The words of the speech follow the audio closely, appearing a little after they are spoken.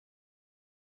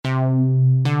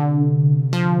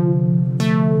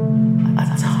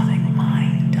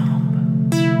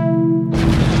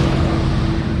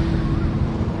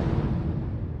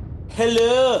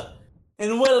Hello,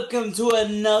 and welcome to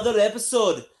another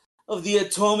episode of the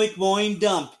Atomic Mind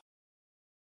Dump.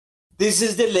 This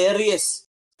is delirious.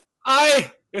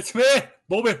 Hi, it's me,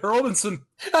 Bobby Robinson.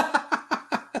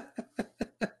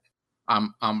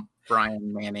 I'm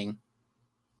Brian Manning.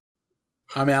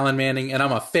 I'm Alan Manning, and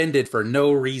I'm offended for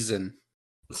no reason.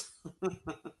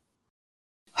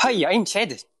 Hi, I'm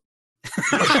Ted.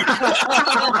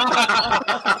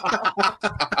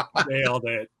 Nailed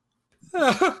it.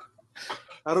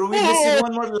 Are we missing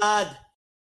one more lad?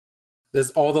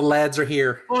 All the lads are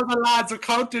here. All the lads are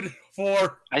counted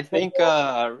for. I think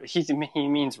he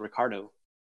means Ricardo.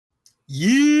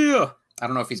 Yeah. I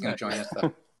don't know if he's going to join us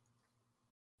though.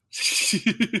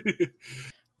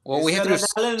 Well, we have to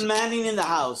Alan Manning in the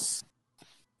house.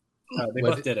 They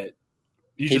both did it.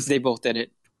 They both did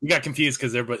it. You got confused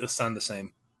because they're both sound the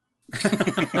same.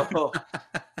 Oh.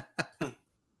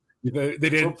 They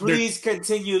did. Well, please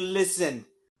continue listen,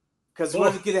 because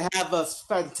we're going to have a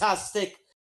fantastic.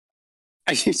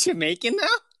 Are you Jamaican now?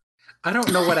 I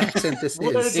don't know what accent this is.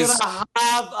 We're going to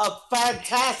have a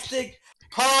fantastic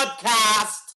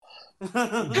podcast.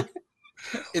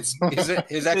 His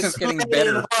accent's getting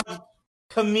better.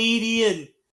 Comedian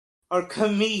or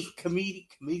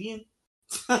comedian?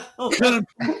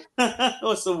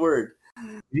 What's the word?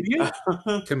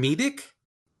 Comedic?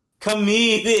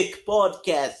 Comedic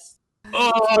podcast.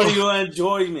 For your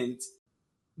enjoyment.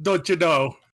 Don't you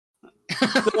know?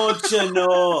 Don't you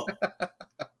know?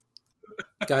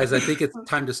 Guys, I think it's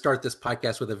time to start this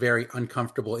podcast with a very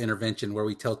uncomfortable intervention where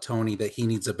we tell Tony that he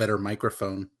needs a better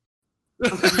microphone.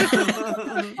 Instead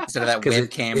of that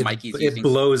webcam mic he's using. It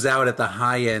blows out at the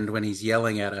high end when he's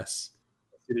yelling at us.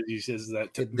 He says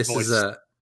that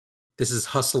This is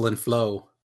hustle and flow.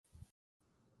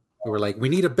 We were like, we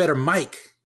need a better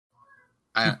mic.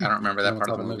 I don't remember that part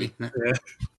of the movie. No.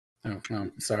 Oh,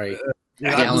 no, sorry.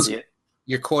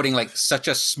 You're quoting like such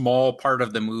a small part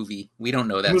of the movie. We don't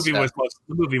know that. The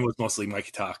movie was mostly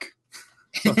Mike talk.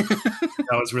 That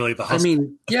was really the hustle. I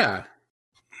mean, yeah.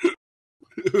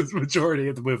 It was majority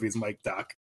of the movie's Mike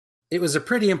talk. It was a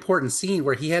pretty important scene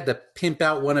where he had to pimp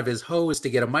out one of his hoes to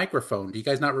get a microphone. Do you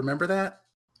guys not remember that?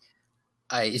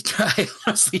 I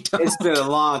honestly don't. It's been a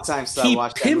long time since I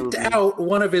watched that movie. He pimped out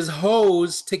one of his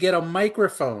hoes to get a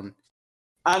microphone.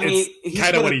 I mean, it's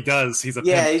kind of what he does. He's a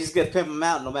pimp. He's just gonna pimp him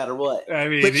out no matter what. I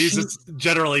mean, he just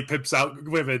generally pimps out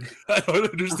women. I don't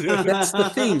understand. That's the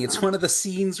thing. It's one of the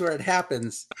scenes where it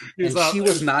happens, and she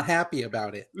was not happy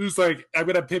about it. He's like, "I'm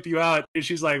gonna pimp you out," and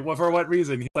she's like, "Well, for what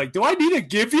reason?" He's like, "Do I need to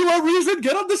give you a reason?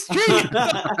 Get on the street."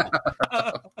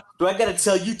 Do I gotta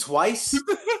tell you twice?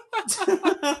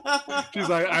 She's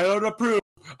like, "I don't approve.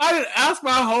 I didn't ask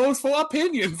my host for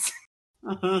opinions."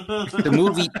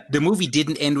 The movie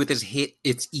didn't end with his hit.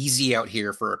 It's easy out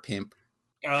here for a pimp.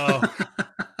 Oh,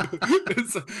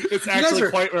 it's actually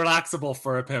quite relaxable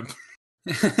for a pimp.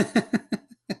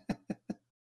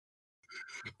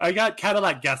 I got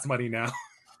Cadillac gas money now.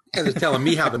 You guys are telling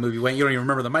me how the movie went. You don't even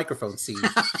remember the microphone scene.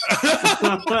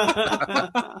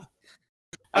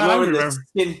 I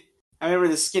remember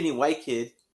the skinny white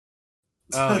kid.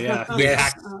 Oh yeah,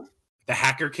 yes. The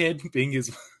hacker kid being his.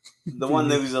 The one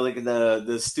that was like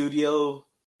the studio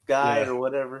guy or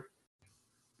whatever.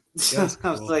 Cool.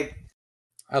 I was like,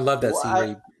 I love that scene where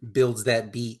he builds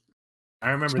that beat.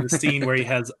 I remember the scene where he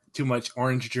has too much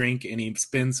orange drink and he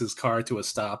spins his car to a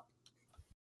stop.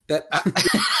 That's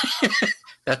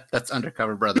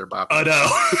Undercover Brother, Bob. Oh no,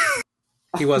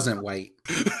 he wasn't white.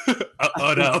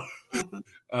 Oh no.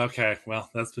 Okay,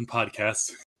 well that's been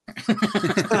podcasts.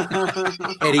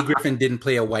 Eddie Griffin didn't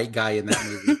play a white guy in that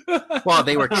movie. Well,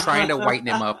 they were trying to whiten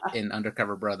him up in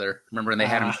Undercover Brother. Remember when they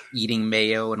had him eating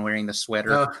mayo and wearing the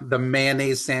sweater? The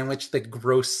mayonnaise sandwich, the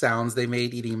gross sounds they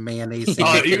made eating mayonnaise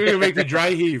sandwich. Oh, you're going to make me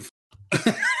dry heave.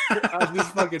 I'm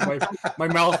just fucking, my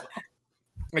mouth,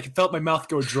 I can felt my mouth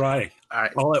go dry.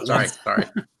 All at once. Sorry.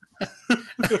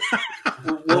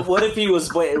 What if he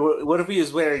was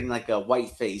wearing like a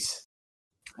white face?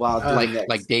 While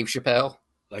like Dave Chappelle?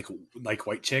 Like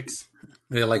white chicks?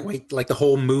 Yeah, like the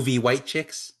whole movie White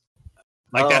Chicks?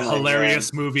 Like that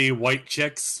hilarious movie White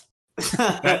Chicks?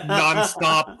 That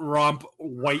nonstop romp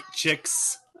White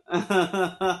Chicks?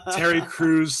 Terry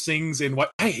Crews sings in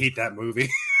what? I hate that movie.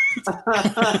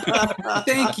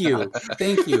 Thank you.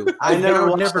 I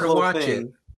never to watch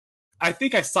it. I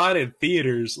think I saw it in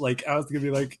theaters. Like I was gonna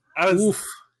be like, Oof.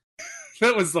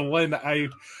 That was the one I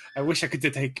wish I could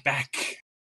take back.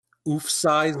 Oof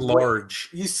size large.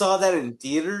 You saw that in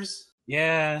theaters?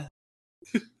 Yeah.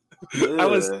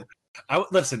 Listen,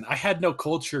 I had no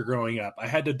culture growing up. I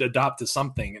had to adopt to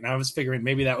something, and I was figuring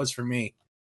maybe that was for me.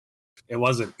 It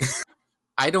wasn't.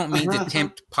 I don't mean to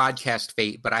tempt podcast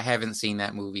fate, but I haven't seen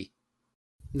that movie.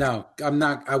 No, I'm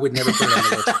not. I would never put it on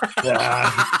the list.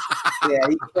 Yeah,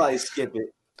 you could probably skip it.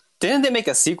 Didn't they make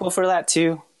a sequel for that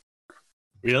too?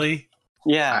 Really?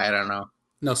 Yeah. I don't know.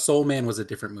 No, Soul Man was a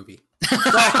different movie.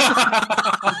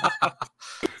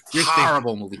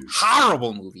 Horrible movie.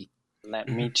 Horrible movie. Let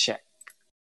me check.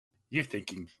 You're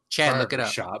thinking. Chad, look it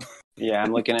up. Shop. Yeah,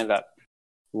 I'm looking it up.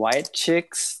 White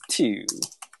Chicks 2.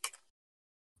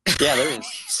 Yeah, there is.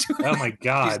 Oh my He's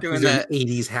god. doing He's that. an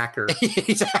 80s hacker.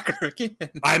 He's a hacker again.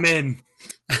 I'm in.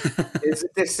 Is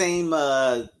it the same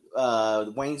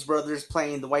Wayne's Brothers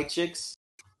playing the White Chicks?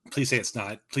 Please say it's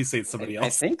not. Please say it's somebody I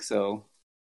else. think so.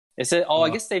 It said, I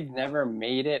guess they've never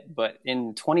made it, but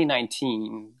in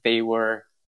 2019 they were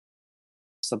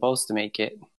supposed to make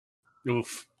it.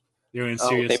 Oof. You're in Oh,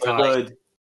 serious they were talk. good.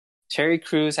 Terry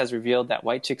Crews has revealed that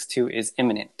White Chicks 2 is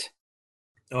imminent.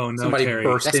 Oh no, Somebody Terry.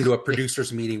 burst into a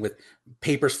producer's meeting with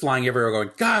papers flying everywhere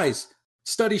going, guys,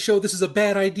 studies show this is a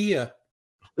bad idea.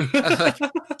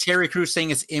 Terry Crews saying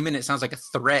it's imminent sounds like a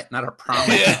threat, not a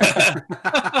promise.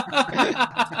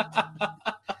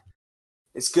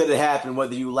 It's going to happen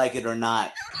whether you like it or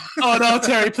not. Oh no,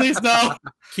 Terry, please no.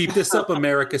 Keep this up,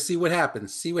 America. See what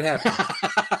happens. See what happens.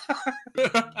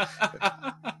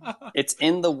 It's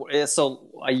in the so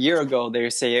a year ago they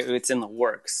say it's in the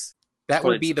works. That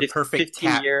would be the It's perfect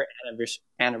cap. 15-year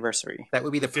anniversary. That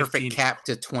would be the perfect 15. cap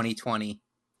to 2020.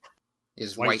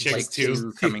 Is White White Chicks Chicks 2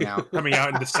 2 coming out? Coming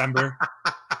out in December.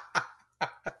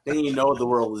 Then you know the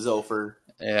world is over.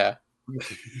 Yeah.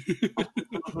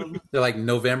 They're like,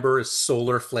 November is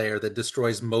solar flare that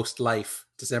destroys most life.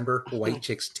 December, White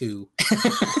Chicks 2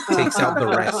 takes out the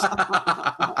rest.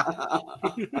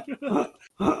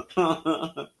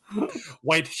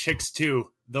 White Chicks 2,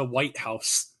 the White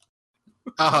House.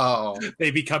 Oh,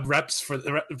 They become reps for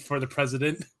the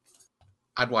president.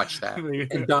 I'd watch that.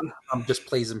 And Donald Trump just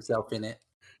plays himself in it.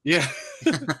 Yeah.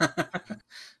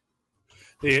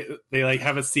 They like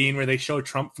have a scene where they show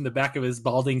Trump from the back of his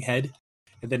balding head,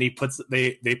 and then they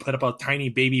put up a tiny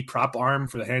baby prop arm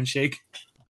for the handshake.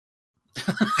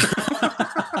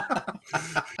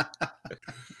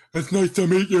 It's nice to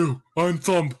meet you. I'm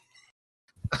Thump.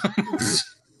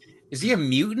 Is he a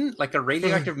mutant? Like a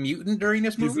radioactive mutant during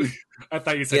this movie? I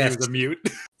thought you said Yes. he was a mute.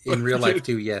 In real life,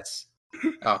 too, yes.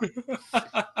 Oh,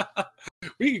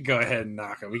 We could go ahead and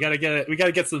knock it. We gotta get it. We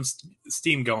gotta get some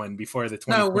steam going before the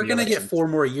 2020 No, we're going to get 4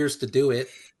 more years to do it.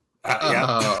 Yeah.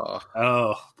 oh.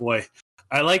 Oh boy,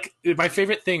 I like my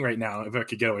favorite thing right now. If I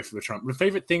could get away from the Trump, my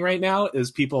favorite thing right now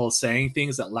is people saying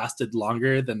things that lasted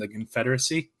longer than the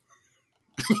Confederacy,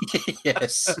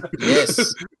 Yes.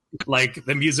 Yes. like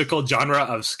the musical genre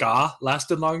of ska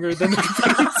lasted longer than the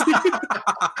Confederacy.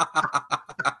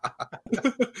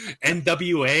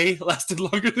 NWA lasted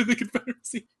longer than the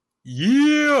Confederacy.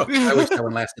 Yeah. I wish that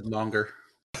one lasted longer.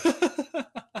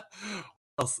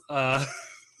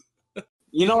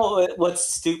 You know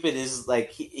what's stupid is like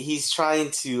he's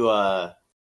trying to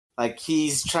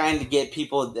get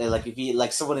people like if he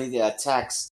like somebody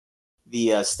attacks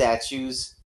the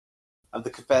statues of the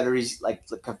Confederates, like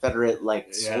the Confederate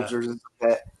like soldiers and stuff like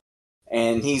that,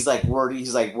 and he's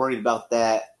worried about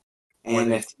that,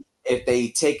 and if they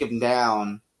take him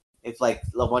down, if like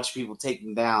a bunch of people take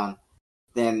him down,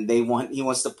 then he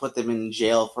wants to put them in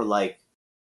jail for like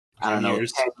I don't know 10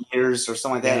 years or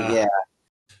something like that. Yeah.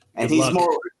 And Good luck.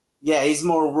 he's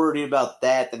more worried about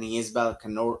that than he is about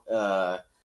the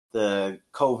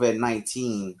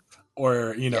COVID-19.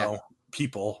 Or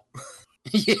people.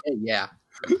 Yeah.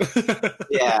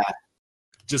 Yeah.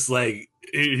 Just like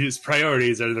his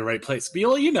priorities are in the right place. But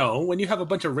when you have a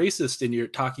bunch of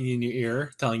racists talking in your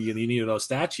ear, telling you need those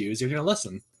statues, you're going to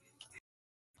listen.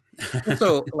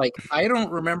 So, like, I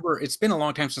don't remember. It's been a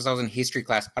long time since I was in history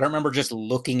class. I don't remember just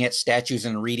looking at statues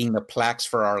and reading the plaques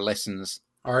for our lessons.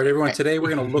 All right, everyone, today we're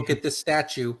going to look at this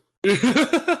statue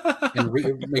and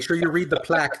make sure you read the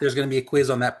plaque. There's going to be a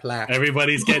quiz on that plaque.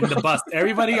 Everybody's getting the bus.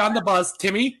 Everybody on the bus.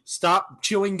 Timmy, stop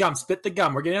chewing gum. Spit the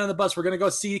gum. We're getting on the bus. We're going to go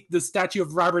see the statue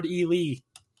of Robert E. Lee.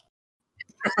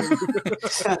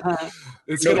 It's No, going to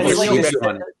It's be like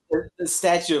really the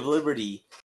Statue of Liberty.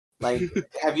 Like,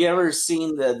 have you ever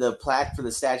seen the plaque for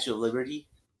the Statue of Liberty?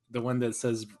 the one that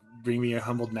says "Bring me your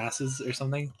humbled masses" or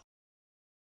something.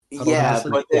 Yeah,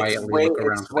 Honestly, but quietly look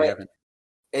around for heaven.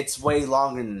 it's way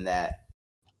longer than that.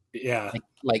 Yeah.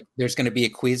 Like, there's going to be a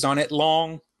quiz on it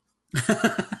long.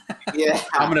 Yeah.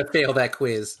 I'm going to fail that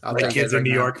quiz. I'll Like tell you kids that in right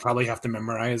New now. York probably have to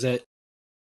memorize it.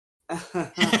 I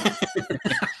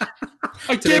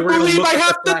Today can't we're gonna believe look I at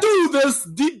have the to do this.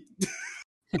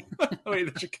 Wait,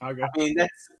 in Chicago. I mean,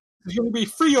 that's It's going to be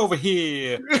free over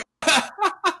here.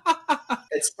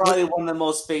 it's probably one of the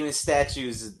most famous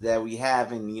statues that we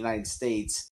have in the United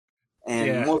States,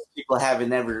 and most people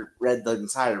haven't ever read the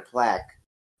entire plaque.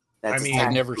 I've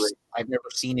never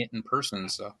seen it in person,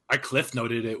 so I cliff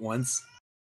noted it once.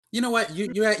 You know what?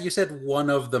 You said one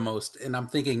of the most, and I'm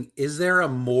thinking, is there a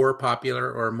more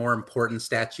popular or more important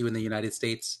statue in the United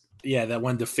States? Yeah, that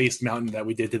one defaced mountain that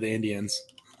we did to the Indians.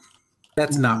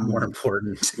 That's not more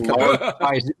important.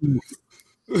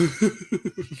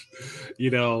 You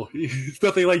know, it's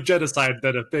nothing like genocide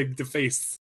than a big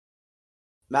deface.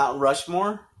 Mount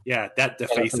Rushmore? Yeah, that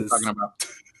defaces. Yeah,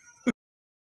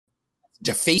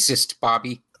 defacist,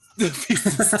 Bobby. I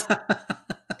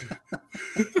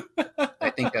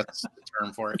think that's the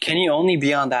term for it. Can you only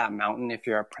be on that mountain if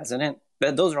you're a president?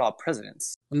 Those are all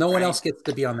presidents. No one else gets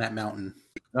to be on that mountain.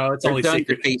 No, it's They're only done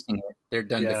secret. defacing it. They're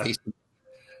done defacing it.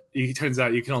 It turns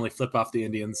out you can only flip off the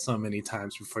Indians so many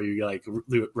times before you like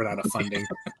run out of funding.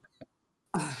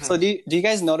 So do you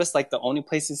guys notice like the only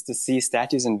places to see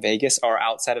statues in Vegas are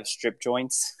outside of strip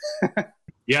joints?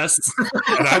 Yes,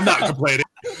 and I'm not complaining.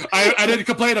 I didn't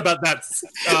complain about that.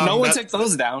 No one took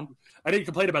those down. I didn't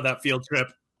complain about that field trip.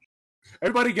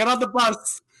 Everybody, get on the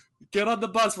bus. Get on the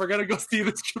bus. We're gonna go see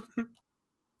the stripper.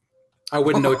 I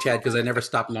wouldn't know, Chad, because I never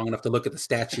stopped long enough to look at the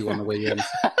statue on the way in.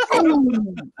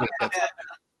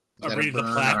 I read the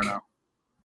plaque.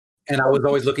 And I was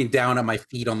always looking down at my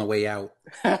feet on the way out.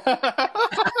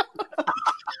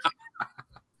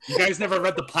 You guys never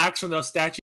read the plaques from those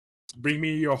statues? Bring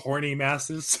me your horny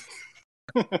masses.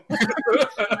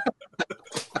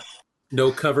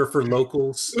 No cover for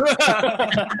locals.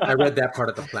 I read that part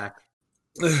of the plaque.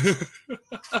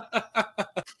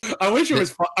 I wish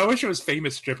it was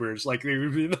famous strippers. Like they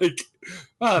would be like,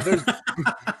 oh,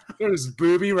 there's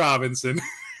Booby Robinson.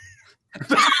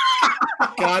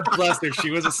 God bless her.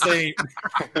 She was a saint.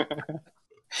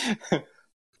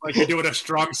 Like you're doing a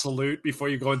strong salute before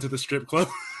you go into the strip club.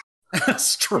 A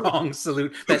strong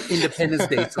salute. That Independence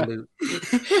Day salute.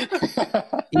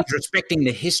 He's respecting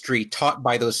the history taught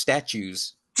by those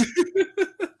statues.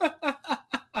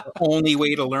 The only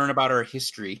way to learn about our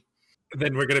history.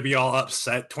 Then we're going to be all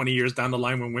upset 20 years down the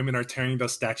line when women are tearing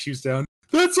those statues down.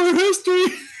 That's our history!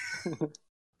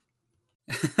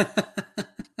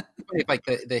 Like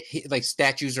like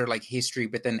statues are like history,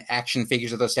 but then action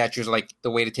figures of those statues are like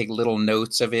the way to take little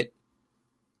notes of it.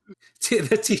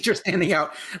 The teacher's handing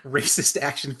out racist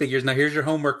action figures. Now here's your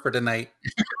homework for tonight.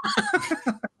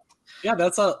 Yeah,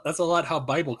 that's a lot how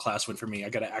Bible class went for me. I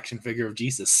got an action figure of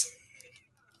Jesus.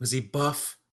 Was he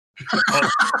buff? Oh,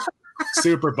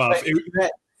 super buff.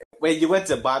 Wait, you went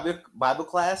to Bible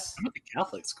class? I went to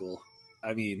Catholic school.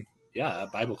 I mean, yeah,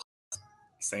 Bible class.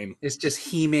 Same. It's just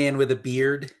He-Man with a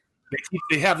beard.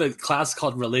 They have a class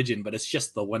called religion, but it's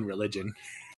just the one religion.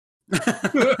 And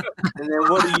then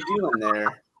what are you doing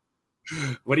there?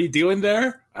 What are you doing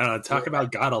there? I don't know. Talk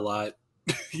about God a lot.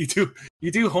 You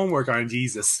do homework on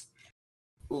Jesus.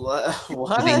 What?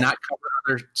 Do they not cover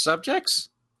other subjects?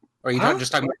 Or are you not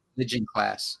just talking about religion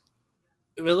class?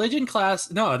 Religion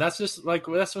class? No, that's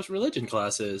what religion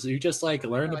class is. You just like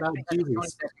learn about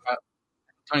Jesus.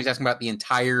 Tony's asking about the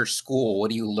entire school. What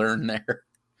do you learn there?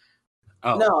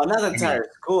 Oh, no, not the entire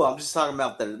school. I'm just talking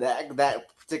about that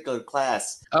particular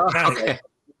class. Oh, okay.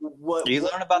 You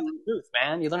learn about the truth,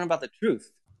 man. You learn about the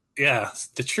truth. Yeah,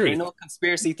 the truth. Ain't no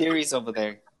conspiracy theories over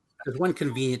there. There's one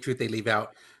convenient truth they leave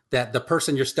out, that the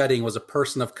person you're studying was a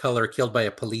person of color killed by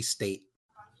a police state.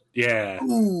 Yeah.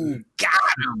 Ooh, got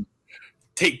him.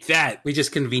 Take that. We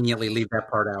just conveniently leave that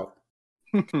part out.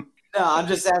 No, I'm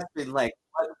just asking, like,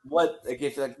 what like,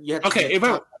 if like, you have to... Okay,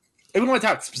 if we want to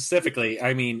talk specifically,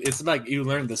 I mean, it's like you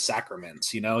learn the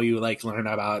sacraments, you know? You, like, learn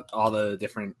about all the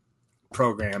different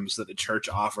programs that the church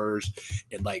offers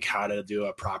and, like, how to do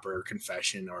a proper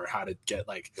confession or how to get,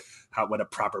 like, what a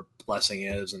proper blessing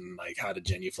is and, like, how to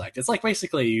genuflect. It's like,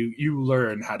 basically, you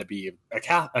learn how to be a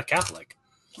Catholic.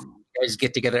 You guys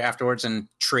get together afterwards and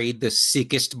trade the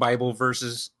sickest Bible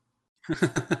verses.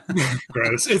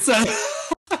 Gross. It's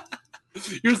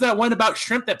here's that one about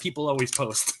shrimp that people always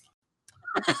post.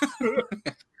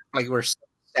 Like we're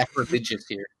sacrilegious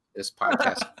here, this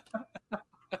podcast.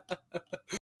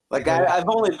 Like I've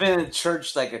only been in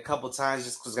church like a couple times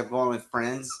just because I'm going with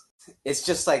friends. It's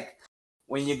just like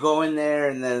when you go in there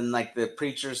and then like the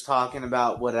preacher's talking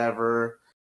about whatever,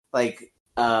 like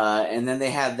and then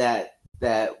they have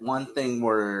that one thing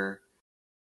where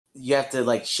you have to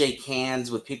like shake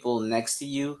hands with people next to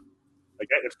you. Like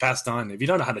it's passed on. If you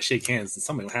don't know how to shake hands, then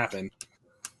something will happen.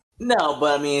 No,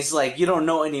 but I mean, it's like you don't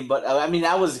know anybody. I mean,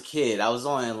 I was a kid. I was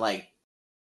only like.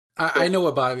 I know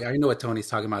what Tony's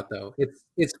talking about, though.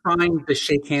 It's fine to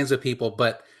shake hands with people,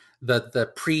 but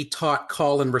the pre-taught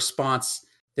call and response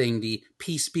thing, the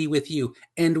peace be with you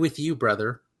and with you,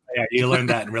 brother. Yeah, you learn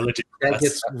that in religion. That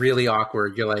gets really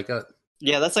awkward. You're like,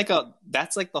 Yeah, that's like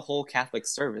the whole Catholic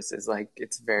service is like,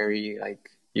 it's very like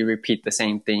you repeat the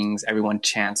same things, everyone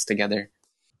chants together.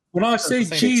 When I say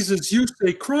Jesus, you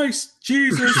say Christ,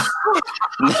 Jesus.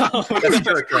 No, that's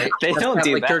church, right? They that's don't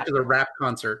do Catholic that. Church is a rap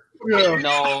concert. Yeah.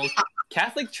 No,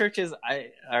 Catholic churches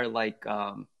are like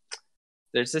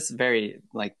there's this very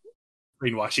like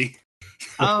Brainwashy.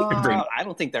 I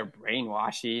don't think they're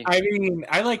brainwashy. I mean,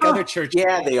 I like other churches.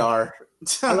 Yeah, they are.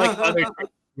 I like other churches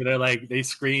where they're like they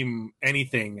scream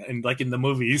anything, and like in the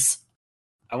movies.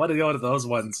 I want to go to those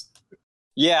ones.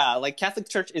 Yeah, like Catholic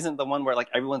church isn't the one where like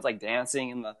everyone's like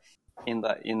dancing in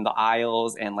the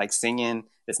aisles and like singing.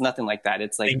 It's nothing like that.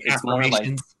 It's like it's more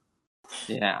like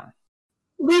yeah.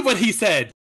 Believe what he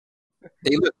said.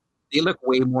 They look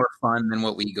way more fun than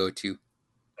what we go to.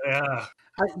 Yeah.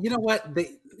 You know what?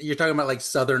 You're talking about like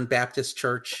Southern Baptist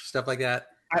Church stuff like that.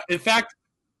 In fact,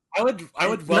 I would.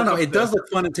 No, it does look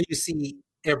fun until you see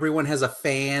everyone has a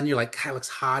fan. You're like, God, it looks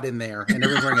hot in there, and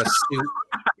everyone's wearing a suit.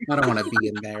 I don't want to be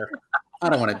in there. I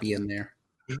don't want to be in there.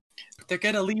 They're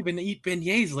gonna leave and eat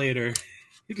beignets later.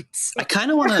 I kind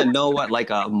of want to know what like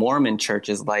a Mormon church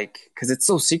is like because it's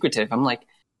so secretive. I'm like,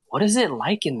 what is it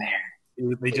like in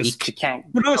there? They just you can't.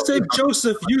 When I say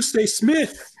Joseph, you say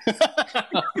Smith. Did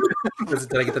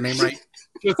I get the name right?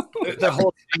 The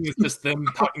whole thing is just them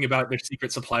talking about their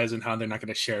secret supplies and how they're not going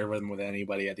to share them with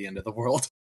anybody at the end of the world.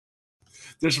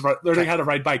 They're just learning how to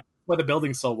ride bike. Why the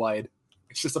building's so wide?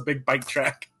 It's just a big bike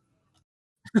track.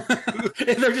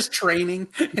 They're just training.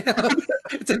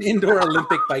 It's an indoor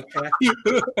Olympic bike track.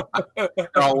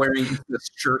 They're all wearing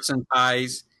shirts and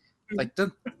ties, Like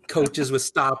the coaches with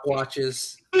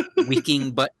stopwatches,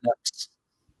 wicking button ups.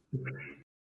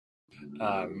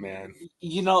 Oh man!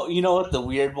 You know what the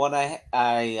weird one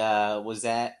I was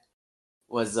at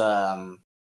was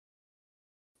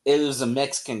it was a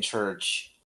Mexican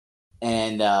church,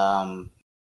 and one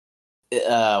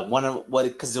of what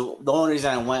because the only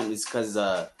reason I went was because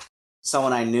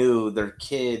someone I knew, their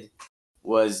kid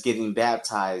was getting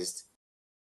baptized,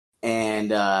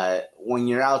 and when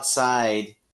you're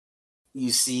outside, you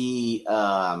see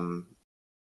a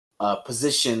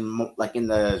position like in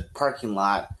the parking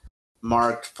lot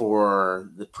marked for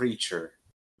the preacher.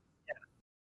 Yeah.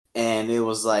 And it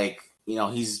was like,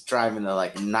 he's driving a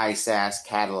like nice ass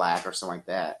Cadillac or something like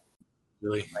that.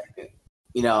 Really?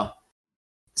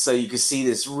 So you could see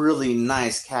this really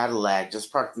nice Cadillac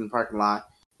just parked in the parking lot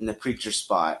in the preacher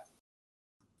spot.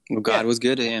 Well, God was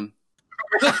good to him.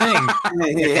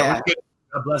 Yeah.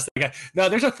 God bless that guy. No,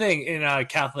 there's a thing in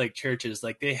Catholic churches.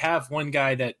 Like they have one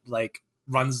guy that like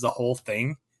runs the whole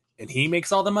thing, and he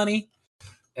makes all the money.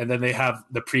 And then they have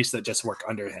the priests that just work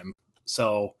under him.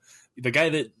 So the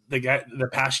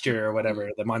pastor or whatever,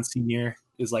 the Monsignor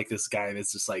is like this guy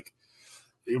that's just like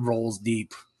it rolls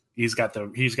deep. He's got the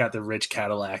rich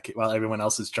Cadillac while everyone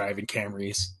else is driving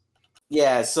Camrys.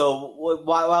 Yeah. So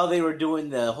while they were doing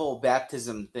the whole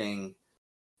baptism thing,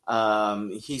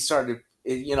 he started.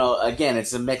 Again,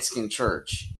 it's a Mexican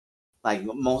church. Like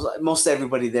most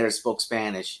everybody there spoke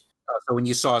Spanish. So when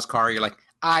you saw his car, you're like,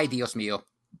 "Ay, Dios mío."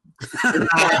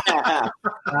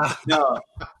 No,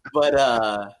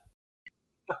 but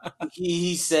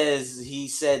he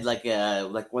said like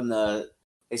when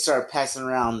they started passing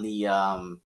around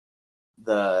the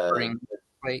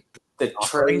plate, the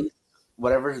tray,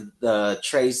 whatever the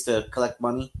trays to collect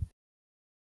money.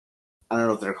 I don't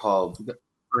know what they're called. The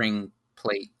offering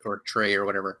plate or tray or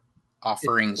whatever.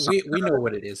 Offerings. We know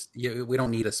what it is. We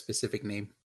don't need a specific name.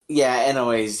 Yeah.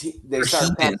 Anyways, they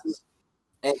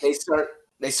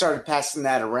started passing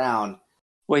that around.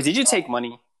 Wait, did you take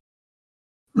money?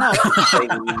 No, I didn't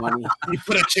take any money. You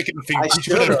put a chicken finger.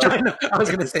 I was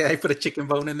going to say I put a chicken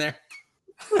bone in there.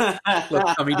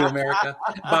 Look, coming to America.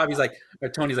 Bobby's like, or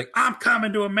Tony's like, I'm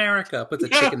coming to America. Puts a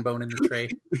chicken bone in the tray.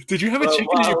 Did you have a chicken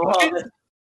in your pocket?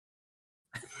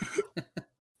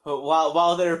 But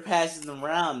while they're passing them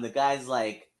around, the guy's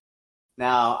like,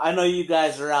 now, I know you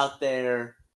guys are out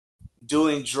there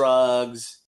doing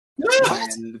drugs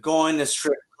and going to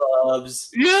strip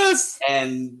clubs. Yes.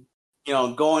 And,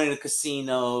 going to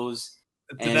casinos.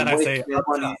 And then I say,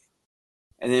 money,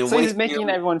 and then so he's making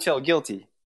everyone feel guilty.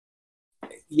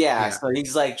 Yeah, so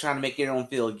he's like trying to make everyone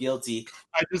feel guilty.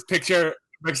 I just picture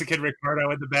Mexican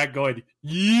Ricardo in the back going,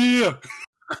 yeah.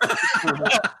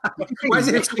 Why is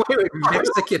it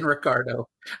Mexican Ricardo?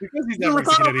 Because he's not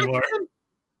Mexican anymore.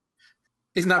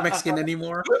 He's not Mexican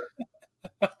anymore?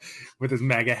 With his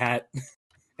MAGA hat.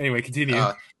 Anyway, continue.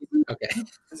 Okay.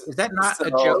 Is that not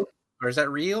a joke? Or is that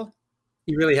real?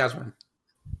 He really has one.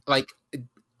 like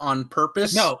on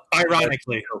purpose? No,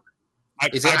 ironically.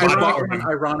 Is it I bought ironic? it for him.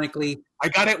 Ironically, I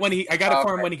got it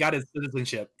for him when he got his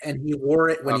citizenship. and he wore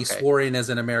it when he Okay. swore in as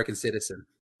an American citizen,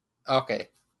 Okay.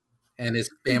 and his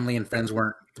family and friends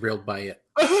weren't thrilled by it.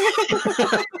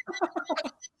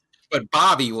 But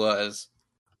Bobby was.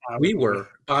 We were.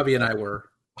 Bobby and I were.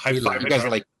 High We five. laughed. You guys were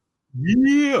like,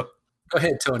 Yeah. Go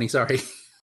ahead, Tony. Sorry.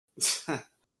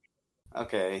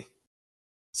 Okay. He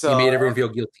So made everyone feel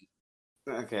guilty.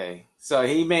 okay. So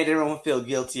he made everyone feel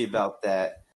guilty about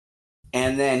that.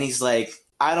 And then he's like,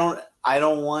 I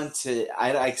don't want to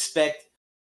I expect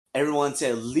everyone to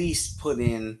at least put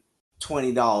in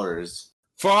 $20.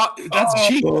 That's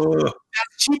cheap. Oh.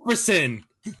 That's cheap for sin.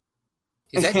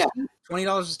 is that Yeah. cheap?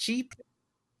 $20 is cheap?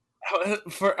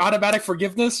 For automatic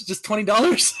forgiveness, just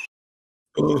 $20.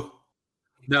 Oh.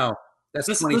 No, that's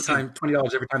Listen.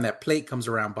 $20 every time that plate comes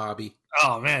around, Bobby.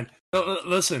 Oh man,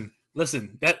 listen.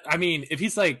 That I mean, if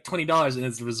he's like $20 and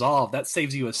it's resolved, that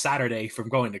saves you a Saturday from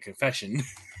going to confession.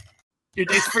 Your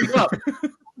day's freed up.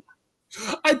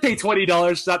 I'd pay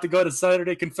 $20 not to go to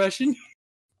Saturday confession.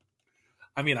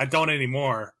 I mean, I don't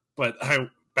anymore, but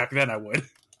back then I would.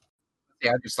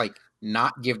 Yeah, just like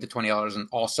not give the $20 and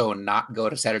also not go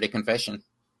to Saturday confession.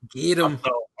 Get him. So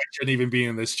I shouldn't even be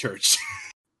in this church.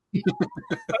 Did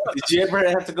you ever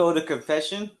have to go to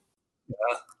confession?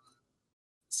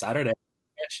 Saturday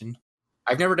confession.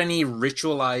 I've never done any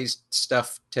ritualized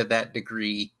stuff to that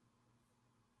degree.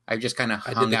 I've just kind of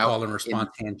I hung did the out. call and response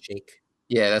handshake.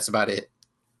 Yeah, that's about it.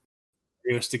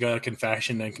 I used to go to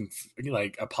confession and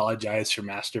like apologize for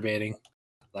masturbating.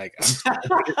 Like,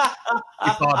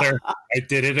 Father, I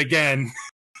did it again.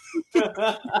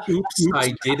 Oops,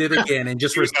 I did it again, and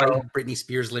just recite Britney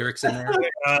Spears lyrics in there.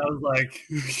 I was like,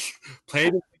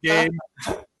 played the game.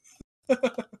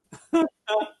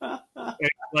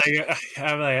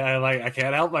 I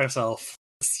can't help myself,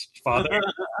 Father.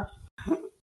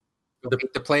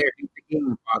 The player beat the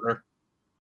game, Father.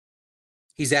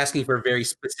 He's asking for very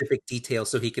specific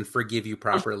details so he can forgive you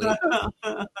properly.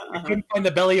 I couldn't find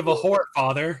the belly of a whore,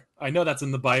 Father. I know that's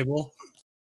in the Bible.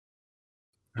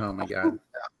 Oh my god.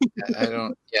 I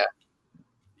don't. Yeah,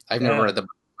 I've never read the.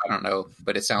 I don't know,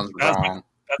 but it sounds wrong.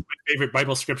 That's my favorite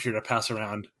Bible scripture to pass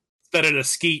around. It's better to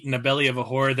skeet in the belly of a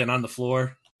whore than on the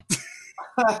floor.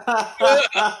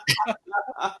 I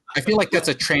feel like that's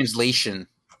a translation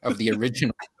of the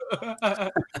original.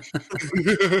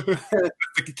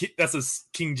 That's a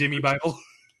King Jimmy Bible.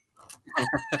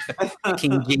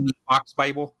 King Jimmy Fox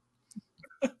Bible.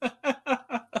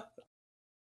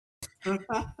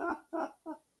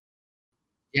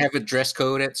 You have a dress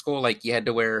code at school, like you had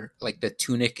to wear like the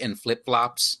tunic and flip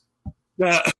flops.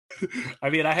 Yeah, I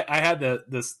mean, I had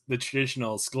the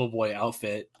traditional schoolboy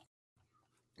outfit,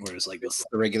 where it's like this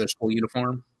The regular school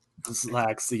uniform.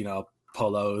 slacks,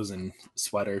 polos and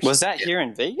sweaters. Was that here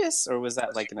in Vegas, or was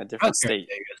that like in a different state?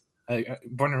 I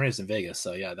born and raised in Vegas,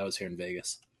 so yeah, that was here in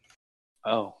Vegas.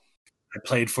 Oh, I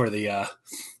played for the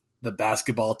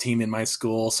basketball team in my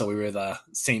school, so we were the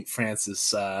St.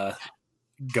 Francis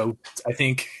Goat. I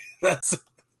think that's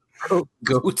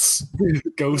Goats.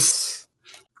 Ghosts.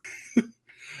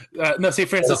 No, St.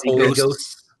 Francis Holy Ghosts.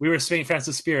 Ghost. We were St.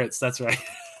 Francis Spirits. That's right.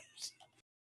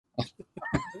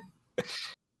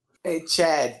 Hey,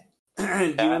 Chad, do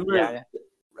you remember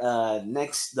yeah.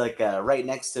 next, right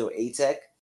next to ATEC?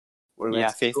 Where we went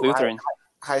to Faith school, Lutheran.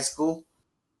 high school?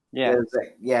 Yeah,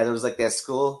 there was like that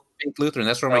school. Faith Lutheran.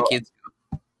 That's where my kids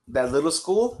go. That little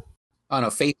school? Oh no,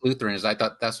 Faith Lutheran is. I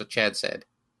thought that's what Chad said.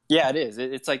 yeah, it is.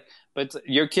 It's like, but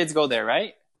your kids go there,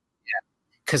 right?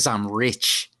 Cause I'm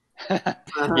rich.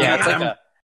 Yeah,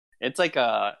 it's like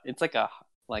a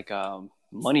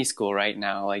money school right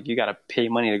now. Like you got to pay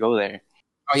money to go there.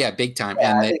 Oh yeah, big time.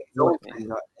 Yeah, And I think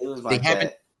it was like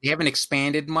they haven't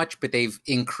expanded much, but they've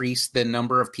increased the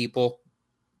number of people.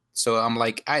 So I'm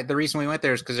like, the reason we went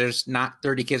there is because there's not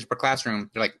 30 kids per classroom.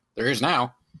 They're like, there is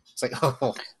now. It's like,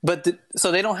 oh, But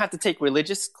so they don't have to take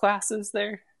religious classes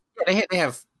there? yeah, they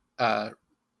have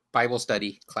Bible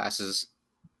study classes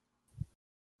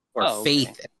or faith,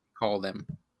 as we call them.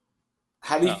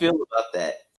 How do you feel about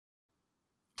that?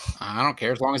 I don't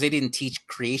care as long as they didn't teach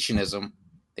creationism.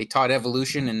 They taught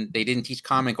evolution and they didn't teach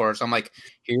Common Core. So I'm like,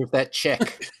 here's that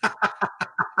check.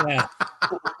 Yeah.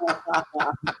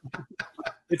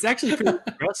 It's actually pretty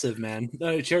progressive, man.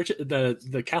 The church,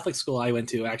 the Catholic school I went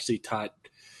to actually taught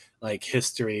like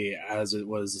history as it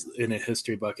was in a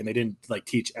history book, and they didn't like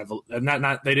teach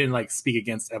they didn't like speak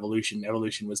against evolution.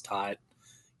 Evolution was taught,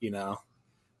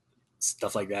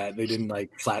 stuff like that. They didn't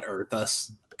like flat earth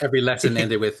us. Every lesson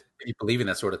ended with, "Do you believe in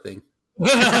that sort of thing?"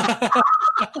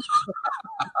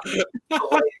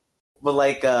 but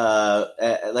like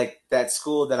that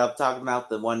school that I'm talking about,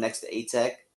 the one next to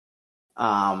A-Tech,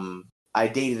 I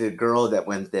dated a girl that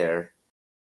went there,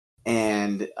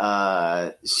 and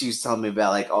she was telling me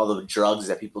about like all the drugs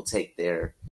that people take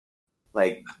there.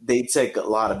 Like they take a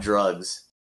lot of drugs,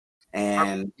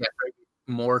 and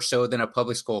more so than a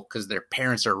public school because their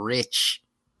parents are rich.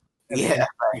 yeah,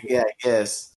 I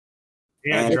guess.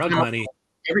 Yeah, And- drug money.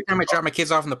 Every time I drop my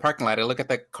kids off in the parking lot, I look at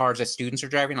the cars that students are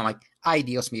driving. I'm like, "Ay,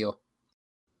 Dios mío."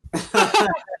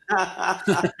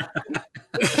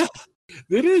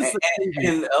 It is.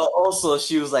 and also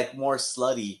she was like more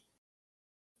slutty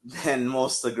than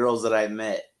most of the girls that I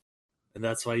met. And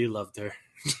that's why you loved her.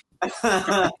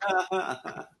 I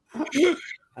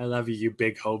love you, you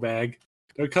big hoe bag.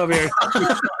 Don't come here.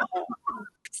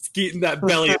 Skeeting that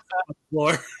belly on the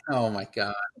floor. Oh my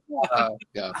god! Oh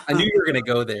god, I knew you were gonna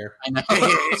go there. I know.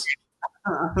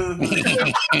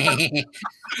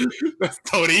 That's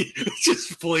Tony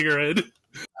just pulling her in.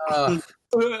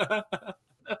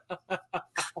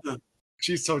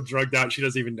 She's so drugged out she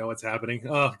doesn't even know what's happening.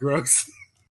 Oh, gross.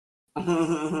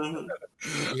 You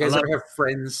guys ever have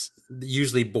friends,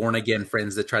 usually born again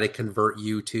friends, that try to convert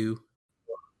you to?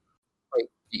 Wait,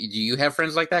 do you have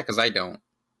friends like that? Because I don't.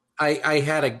 I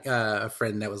had a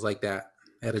friend that was like that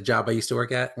at a job I used to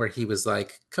work at, where he was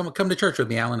like, "Come to church with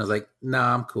me, Alan." I was like,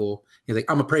 "Nah, I'm cool." He's like,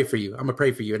 "I'm gonna pray for you. I'm gonna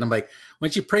pray for you." And I'm like, "Why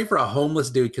don't you pray for a homeless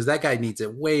dude? Because that guy needs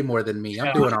it way more than me.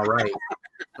 I'm doing all right."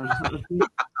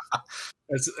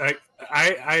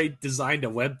 I designed a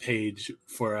web page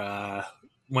for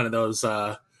one of those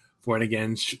born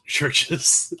again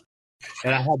churches,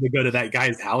 and I had to go to that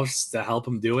guy's house to help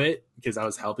him do it because I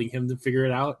was helping him to figure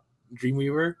it out,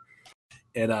 Dreamweaver.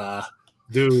 And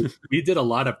dude, we did a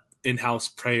lot of in-house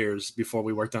prayers before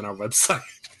we worked on our website.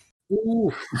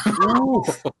 Ooh, ooh.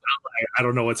 I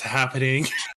don't know what's happening.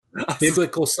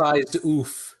 Biblical sized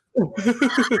oof.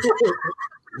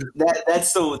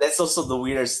 That's also the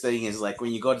weirdest thing is like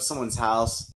when you go to someone's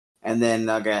house and then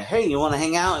go, hey, you want to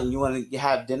hang out and you want to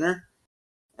have dinner,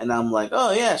 and I'm like,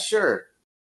 oh yeah, sure.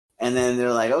 And then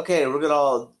they're like, okay, we're gonna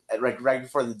all right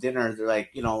before the dinner. They're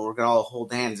like, we're gonna all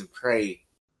hold hands and pray.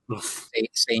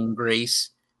 Saying grace.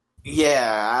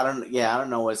 Yeah, I don't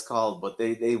know what it's called, but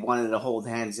they wanted to hold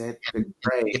hands and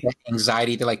pray. Get that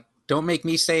anxiety to like, don't make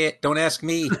me say it. Don't ask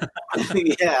me.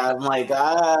 Yeah, I'm like,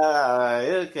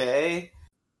 okay,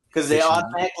 because they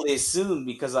automatically assumed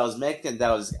because I was Mexican that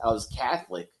I was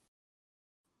Catholic.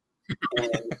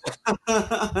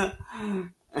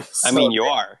 I mean, you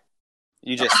are.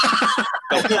 You just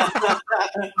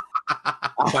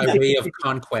By way of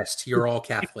conquest, you're all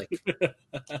Catholic.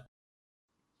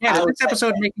 Yeah, does this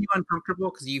episode make you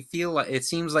uncomfortable? Because you feel like it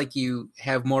seems like you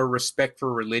have more respect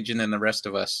for religion than the rest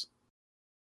of us.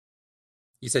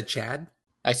 You said Chad?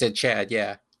 I said Chad,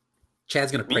 yeah.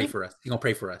 Chad's gonna pray for us. He's gonna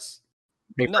pray for us.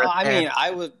 No, I mean,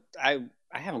 I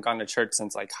haven't gone to church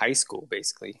since like high school,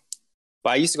 basically.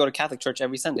 But I used to go to Catholic church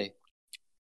every Sunday.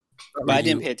 But I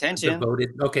didn't pay attention.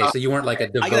 Devoted? Okay, so you weren't like a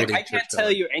devoted. I can't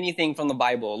tell you anything from the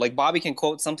Bible. Like Bobby can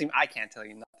quote something, I can't tell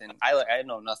you nothing. I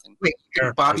know nothing. Wait,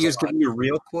 Bobby is giving you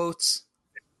real quotes?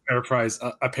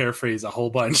 I paraphrase a whole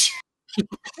bunch.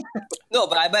 No,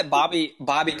 but I bet Bobby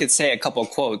could say a couple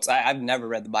quotes. I've never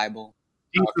read the Bible.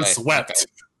 Jesus wept. Okay.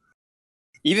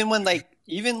 Even when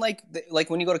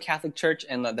when you go to Catholic church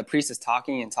and the priest is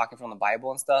talking from the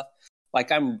Bible and stuff, like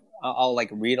I'll like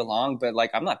read along, but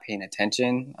like I'm not paying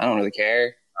attention. I don't really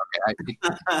care. Okay,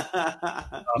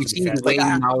 you seem way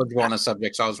knowledgeable on the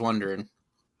subject, so I was wondering.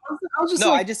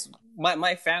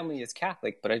 My family is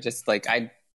Catholic, but I just like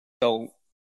I don't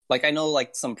like I know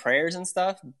like some prayers and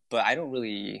stuff, but I don't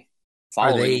really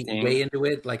follow. Are they anything. way into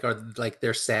it? Like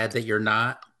they're sad that you're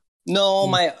not? No,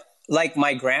 my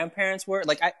grandparents were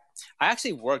like I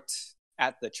actually worked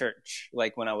at the church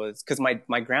like when I was because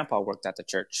my grandpa worked at the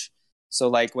church. So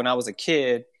like when I was a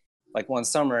kid, like one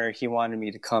summer he wanted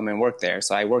me to come and work there,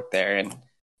 so I worked there and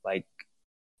like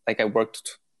I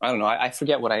worked. I don't know. I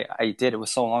forget what I did. It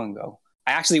was so long ago.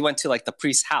 I actually went to like the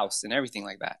priest's house and everything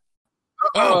like that.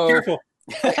 Oh, careful!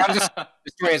 The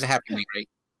story has a happy ending, right?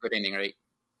 Good ending, right?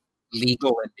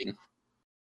 Legal ending.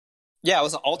 Yeah, I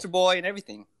was an altar boy and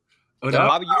everything. Oh, So, no.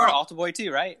 Bobby, you were an altar boy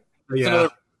too, right? Yeah, Another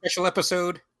special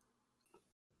episode.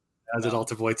 I was an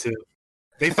altar boy too.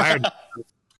 They fired me.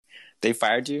 They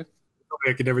fired you?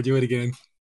 I could never do it again.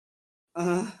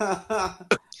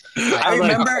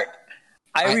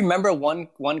 I remember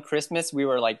one Christmas we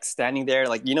were like standing there,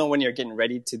 like when you're getting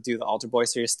ready to do the altar boy,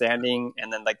 so you're standing,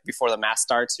 and then like before the mass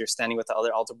starts, you're standing with the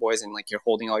other altar boys, and like you're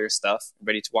holding all your stuff,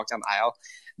 ready to walk down the aisle.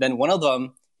 Then one of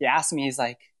them, he asked me, he's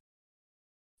like,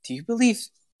 "Do you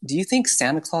think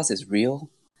Santa Claus is real?"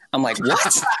 I'm like,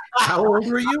 what? How old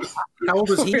were you? How old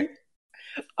was he?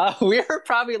 We were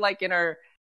probably like we're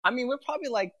probably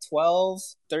like 12,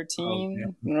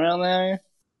 13, around there.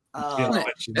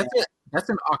 That's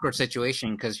an awkward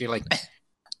situation because you're like,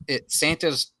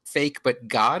 Santa's fake, but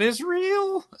God is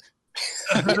real.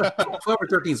 12 or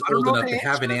 13 is old enough to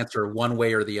have an answer one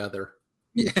way or the other.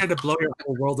 You had to blow your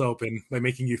whole world open by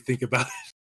making you think about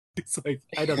it. It's like,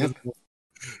 I don't know.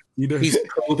 He's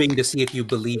probing to see if you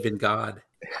believe in God.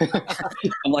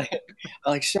 I'm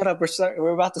like, shut up!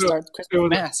 We're about to start Christmas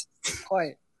mass.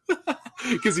 Quiet.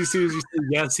 Because as soon as you say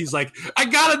yes, he's like, I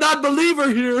got a non-believer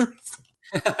here.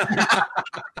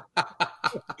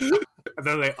 And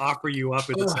then they offer you up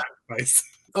as a sacrifice.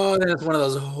 Oh, then it's one of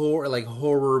those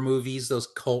horror movies, those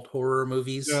cult horror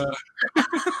movies. Yeah.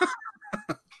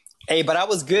 Hey, but I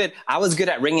was good. I was good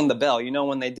at ringing the bell. You know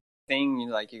when they do the thing, you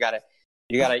gotta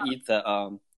eat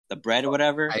the bread or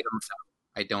whatever.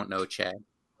 I don't know, Chad.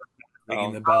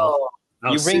 Ringing the bell.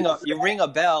 You ring a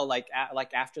bell like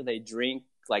after they drink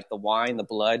like the wine, the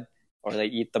blood, or they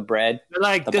eat the bread. They're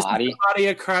like, the this body. is the body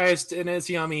of Christ and it's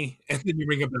yummy. And then you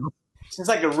ring a bell. It's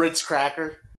like a Ritz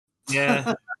cracker.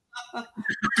 Yeah.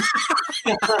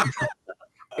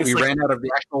 We ran out of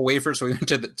the actual wafers, so we went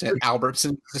to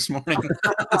Albertson this morning.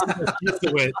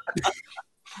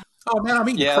 Oh man, I'm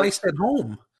eating Christ at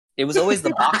home. It was always the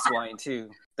box wine too.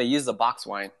 They used the box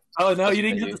wine. Oh no, you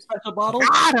didn't get the special bottles?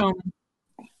 Got him.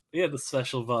 Yeah, the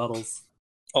special bottles.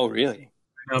 Oh really?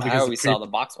 No, I always saw the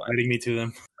box wine. Inviting me to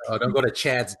them. Oh, don't go to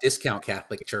Chad's Discount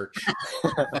Catholic Church.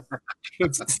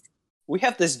 We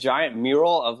have this giant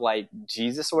mural of like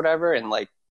Jesus or whatever, and like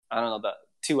I don't know, the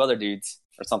two other dudes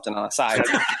or something on the side.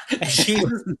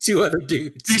 Jesus and two other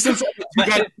dudes. Jesus, two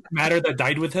guys matter that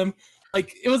died with him.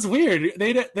 Like it was weird.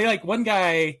 They like one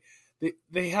guy.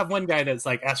 They have one guy that's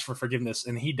like asked for forgiveness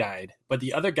and he died, but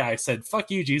the other guy said "fuck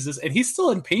you, Jesus," and he's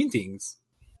still in paintings.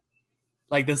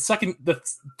 Like the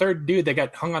third dude that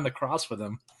got hung on the cross with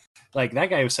him, like that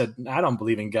guy who said, "I don't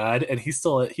believe in God," and he's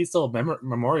still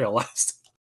memorialized.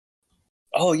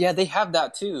 Oh yeah, they have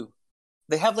that too.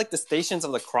 They have like the Stations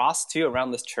of the Cross too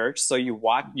around this church, so you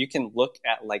can look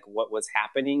at like what was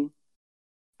happening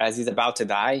as he's about to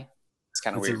die. It's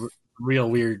kind of weird. A real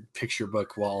weird picture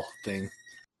book wall thing.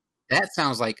 That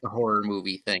sounds like a horror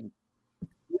movie thing.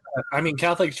 I mean,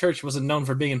 Catholic Church wasn't known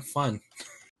for being fun.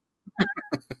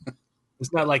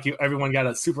 It's not like everyone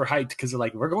got super hyped because they're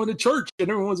like, we're going to church, and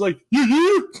everyone was like,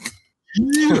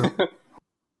 yeah.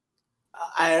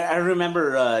 I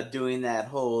remember doing that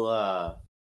whole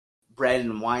bread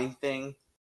and wine thing,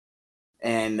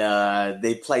 and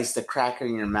they placed a cracker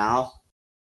in your mouth,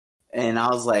 and I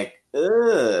was like,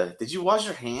 ugh, did you wash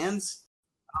your hands?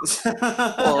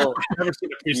 Well,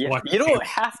 you don't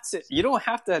have to. You don't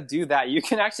have to do that. You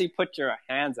can actually put your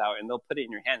hands out, and they'll put it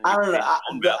in your hand. I don't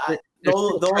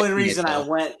know. The only reason I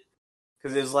went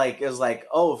because it was like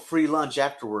oh, free lunch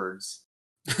afterwards.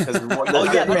 Because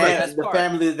the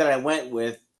family that I went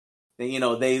with, they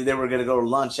were gonna go to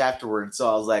lunch afterwards. So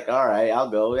I was like, all right, I'll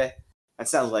go. That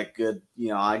sounds like good.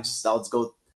 I'll just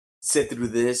go sit through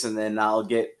this, and then I'll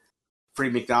get free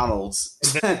McDonald's.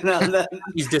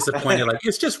 He's disappointed. Like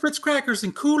it's just Ritz crackers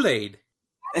and Kool-Aid.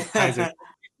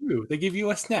 They give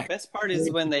you a snack. The best part is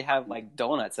when they have like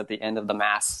donuts at the end of the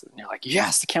mass, and you're like,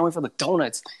 yes, I can't wait for the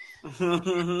donuts.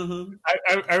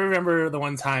 I remember the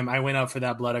one time I went out for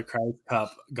that Blood of Christ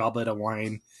cup goblet of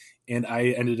wine, and I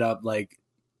ended up like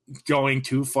going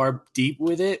too far deep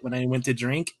with it when I went to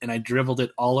drink, and I dribbled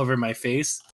it all over my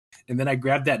face. And then I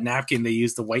grabbed that napkin they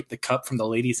used to wipe the cup from the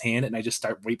lady's hand, and I just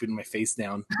start wiping my face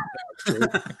down.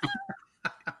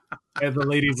 And the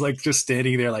lady's like just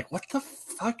standing there like, what the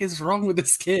fuck is wrong with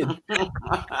this kid?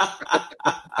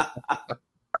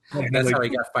 That's how he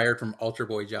got fired from Altar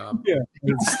Boy job. Yeah,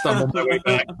 stumbled my way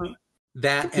back.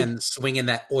 That and swinging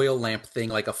that oil lamp thing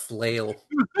like a flail.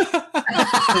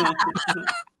 I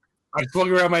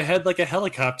swung around my head like a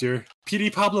helicopter.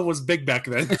 PD Pablo was big back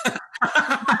then.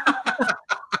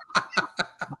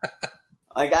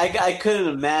 Like I couldn't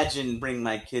imagine bringing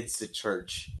my kids to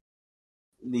church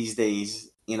these days,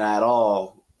 at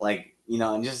all. Like,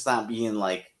 and just not being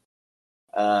like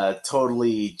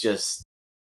totally just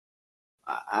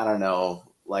I don't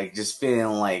know, like just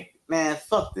feeling like, man,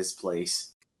 fuck this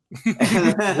place. That's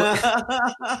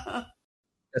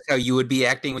how you would be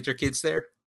acting with your kids there?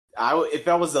 If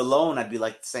I was alone, I'd be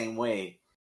like the same way.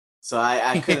 So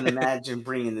I couldn't imagine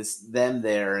bringing them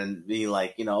there and be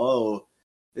like, oh,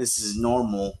 this is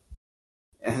normal.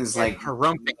 And it's like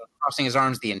harumping, crossing his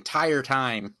arms the entire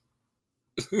time.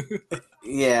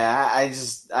 Yeah,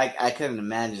 I couldn't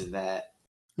imagine that.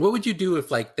 What would you do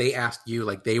if like they asked you,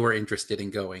 like they were interested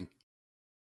in going?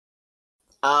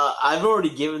 I've already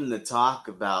given the talk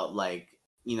about like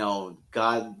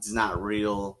God's not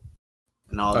real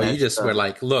and all Oh, that you just stuff. were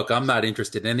like, look, I'm not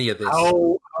interested in any of this.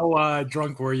 How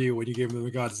drunk were you when you gave him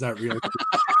the God? Is that real?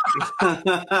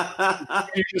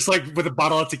 You're just like with a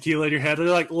bottle of tequila in your head. They're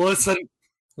like, listen.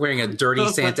 Wearing a dirty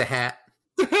Santa hat.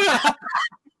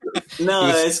 No,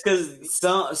 was- it's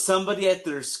because somebody at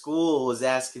their school was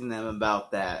asking them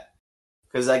about that.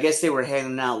 Because I guess they were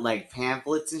handing out like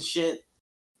pamphlets and shit,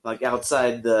 like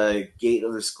outside the gate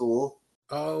of the school.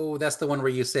 Oh, that's the one where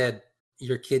you said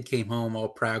your kid came home all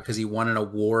proud because he won an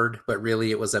award, but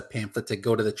really it was a pamphlet to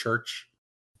go to the church.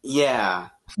 Yeah,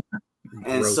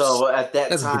 and Gross. so at that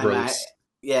That's time, gross.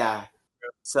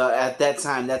 So at that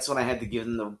time, that's when I had to give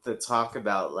them the talk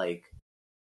about like,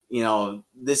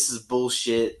 this is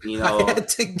bullshit. I had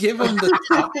to give him the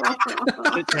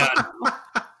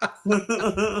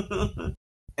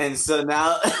And so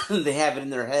now they have it in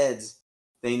their heads.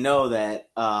 They know that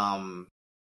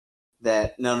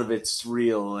that none of it's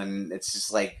real, and it's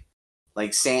just like I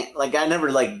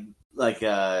never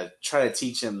try to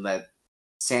teach them that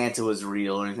Santa was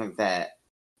real or anything like that,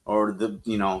 or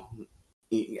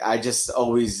I just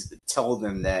always tell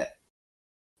them that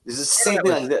this is the same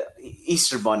thing like the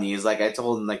Easter Bunny is. Like I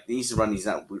told them like the Easter Bunny's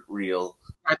not real.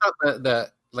 I thought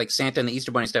the like Santa and the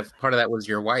Easter Bunny stuff, part of that was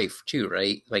your wife too,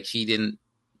 right? Like she didn't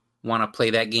want to play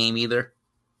that game either.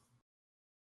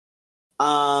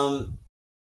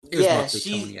 It was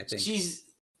mostly Tony, I think.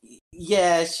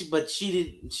 But she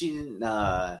didn't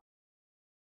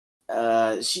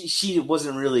she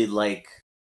wasn't really like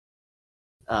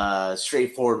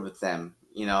straightforward with them,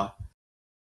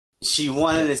 She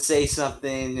wanted to say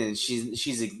something and she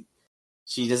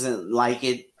doesn't like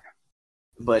it,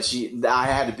 but I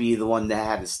had to be the one that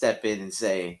had to step in and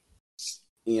say,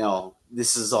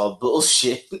 this is all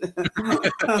bullshit.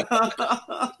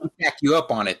 Back you up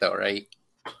on it though, right?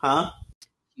 Huh?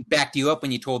 He backed you up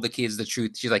when you told the kids the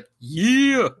truth. She's like,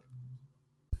 yeah.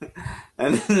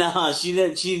 And no, she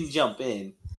didn't jump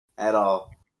in at all.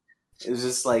 It was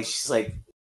just like she's like,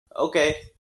 okay.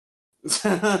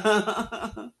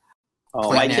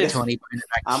 Oh, my kids, Tony.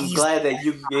 I'm glad that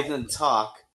you gave them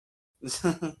talk.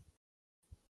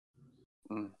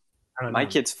 my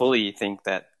kids fully think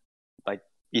that like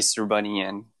Easter Bunny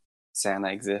and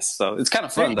Santa exist, so it's kind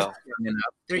of fun though.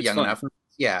 They're It's young fun. enough.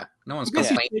 Yeah, no one's Because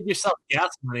complaining. you save yourself gas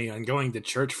money on going to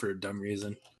church for a dumb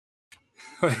reason.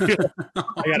 I gotta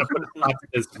put a stop to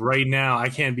this right now. I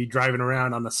can't be driving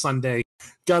around on a Sunday.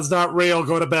 God's not real.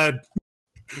 Go to bed.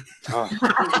 Oh.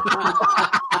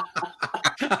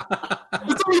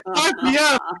 It's only 5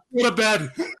 p.m. Go to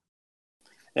bed.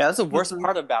 Yeah, that's the worst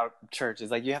part about church is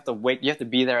like you have to wait. You have to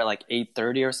be there at like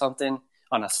 8:30 or something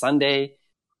on a Sunday.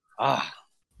 Ah,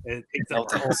 It takes up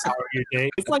the whole hour of your day.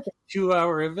 It's like a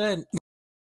 2-hour event.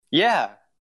 yeah.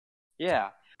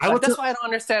 That's That's why I don't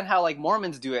understand how like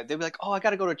Mormons do it. They'd be like, "Oh, I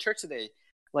got to go to church today."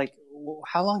 Like,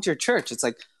 how long's your church? It's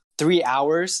like 3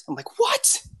 hours. I'm like,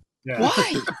 what? Yeah.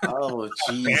 Why? Oh,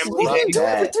 jeez. What are you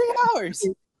doing for 3 hours?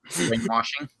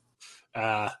 Brainwashing.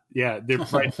 Yeah, they're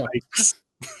riding bikes.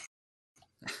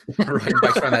 Riding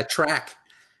bikes on that track.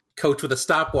 Coach with a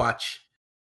stopwatch.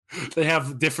 They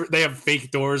have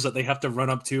fake doors that they have to run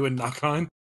up to and knock on.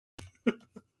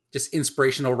 Just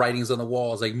inspirational writings on the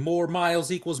walls, like more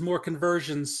miles equals more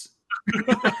conversions.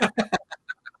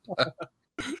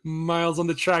 Miles on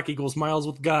the track equals miles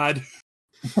with God.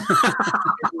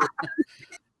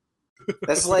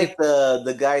 That's like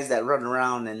the guys that run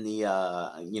around in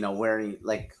the wearing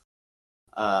like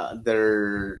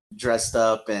they're dressed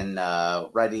up and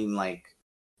riding like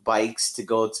bikes to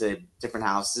go to different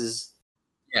houses.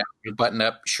 Yeah, button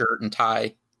up shirt and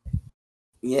tie.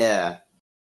 Yeah.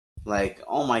 Like,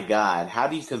 oh my God, how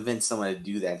do you convince someone to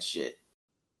do that shit?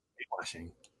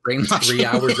 Brainwashing. 3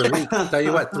 hours a week. Tell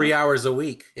you what, 3 hours a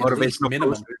week. At least Motivational minimum.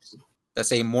 posters that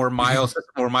say more miles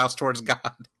towards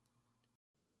God.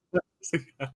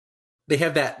 They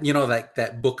have that,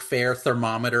 that book fair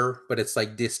thermometer, but it's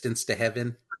like distance to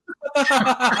heaven.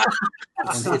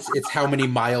 And it's how many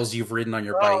miles you've ridden on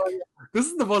your bike. This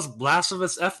is the most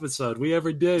blasphemous episode we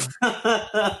ever did.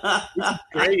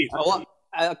 Great. Well,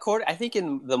 I think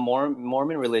in the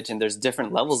Mormon religion, there's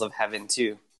different levels of heaven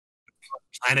too.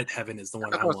 Planet Heaven is the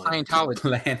one I That was want. Scientology.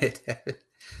 Planet heaven.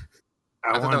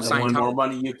 I thought want that was the one The Scientology. more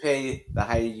money you pay, the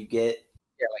higher you get.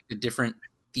 Yeah, like the different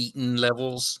Thetan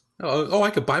levels. Oh,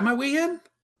 I could buy my way in?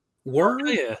 Word?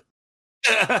 Yeah.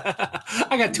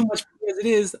 I got too much as it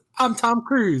is. I'm Tom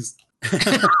Cruise.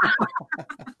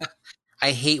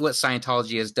 I hate what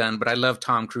Scientology has done, but I love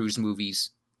Tom Cruise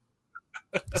movies.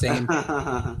 Same.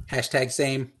 Hashtag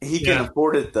same. He can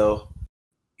afford it though.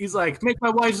 He's like, make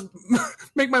my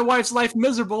wife's life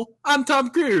miserable. I'm Tom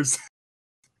Cruise.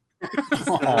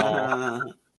 Aw.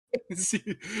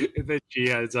 And then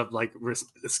she ends up like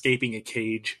escaping a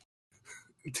cage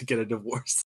to get a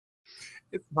divorce.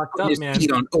 It's fucked up, His man.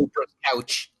 feet on Oprah's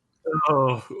couch.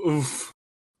 Oh, oof.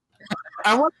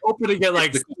 I want Oprah to get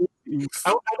like.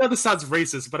 I know this sounds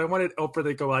racist, but I wanted Oprah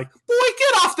to go like, "Boy,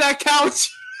 get off that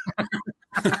couch!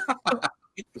 Get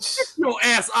your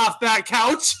ass off that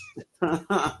couch! You're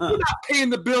not paying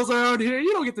the bills around here.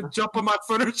 You don't get to jump on my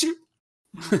furniture."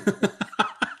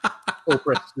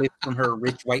 Oprah slips from her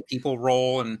rich white people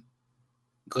role and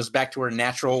goes back to her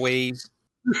natural ways.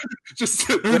 Just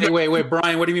Wait,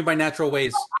 Brian. What do you mean by natural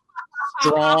ways?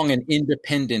 Strong and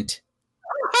independent.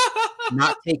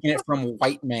 Not taking it from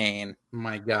white man.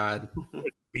 My God.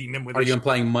 beating him with Are a you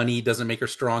implying money doesn't make her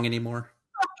strong anymore?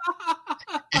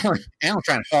 I'm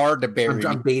trying hard to bury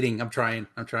I'm you. baiting. I'm trying.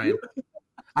 I'm trying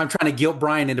to guilt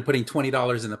Brian into putting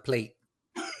 $20 in the plate.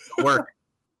 Work.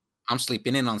 I'm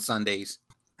sleeping in on Sundays.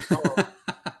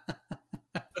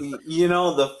 You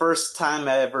know, the first time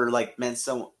I ever like met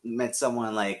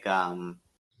someone like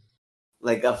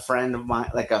a friend of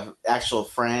mine, like a actual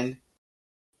friend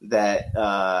that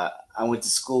I went to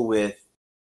school with.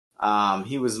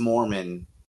 He was Mormon,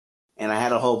 and I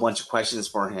had a whole bunch of questions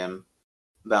for him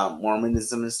about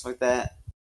Mormonism and stuff like that.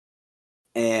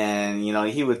 And you know,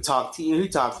 he would talk to you. He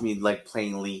talked to me like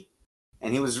plainly,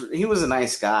 and he was a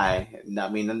nice guy. I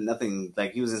mean, nothing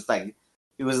like he wasn't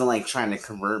like trying to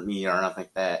convert me or nothing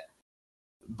like that.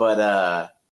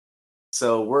 But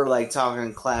so we're like talking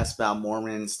in class about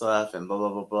Mormon and stuff and blah blah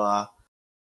blah blah.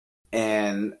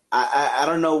 And I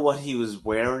don't know what he was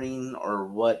wearing or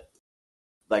what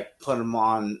like put him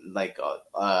on like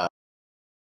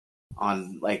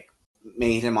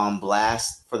made him on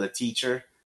blast for the teacher.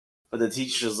 But the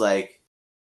teacher's like,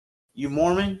 "You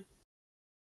Mormon?"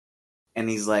 And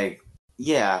he's like,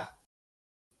 "Yeah."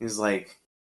 He's like,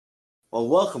 "Well,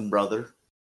 welcome, brother."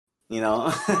 You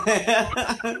know?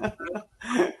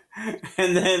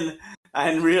 And then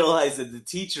I realized that the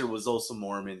teacher was also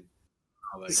Mormon.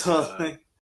 Oh So like,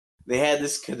 they had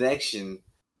this connection.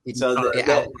 Did So you get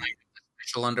that- outlined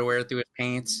special underwear through his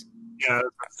pants? yeah, I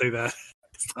was about to say that.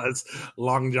 It's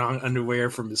long john underwear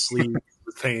from his sleeve,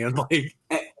 his hand, like.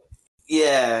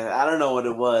 yeah, I don't know what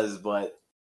it was, but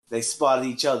they spotted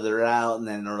each other out, and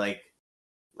then they're like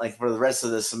for the rest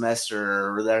of the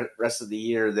semester or the rest of the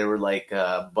year, they were like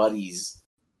buddies.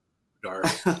 Dark.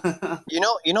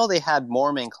 You know, they had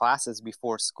Mormon classes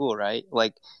before school, right?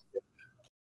 Like,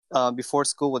 before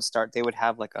school would start, they would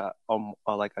have like a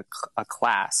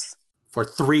class. For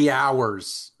 3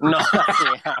 hours. No, not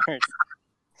 3 hours.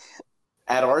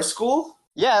 At our school?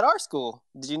 Yeah, at our school.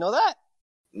 Did you know that?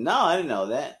 No, I didn't know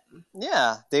that.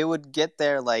 Yeah, they would get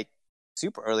there like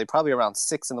super early, probably around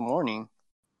 6 in the morning.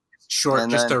 Short,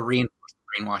 And just then- to reinforce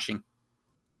brainwashing.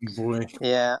 Boy.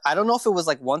 Yeah, I don't know if it was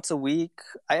like once a week.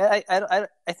 I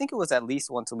think it was at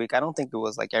least once a week. I don't think it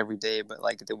was like every day, but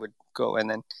like they would go, and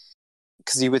then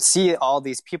because you would see all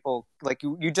these people, like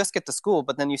you just get to school,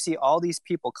 but then you see all these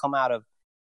people come out of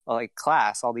like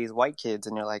class, all these white kids,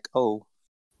 and you're like, oh,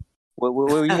 what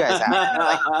were you guys at? And they're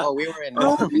like, oh, we were in.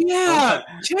 Oh yeah,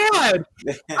 Chad.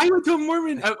 I went to a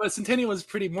Mormon. Centennial was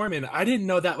pretty Mormon. I didn't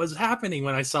know that was happening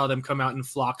when I saw them come out in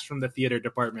flocks from the theater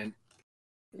department.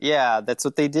 Yeah, that's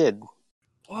what they did.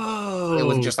 Whoa! It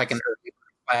was just like an early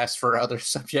class for other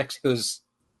subjects. It was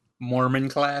Mormon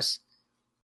class.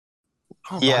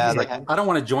 Oh, Yeah, my like God. I don't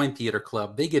want to join theater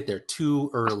club. They get there too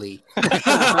early.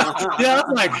 Yeah,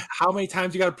 I'm like, how many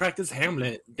times you got to practice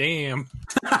Hamlet? Damn.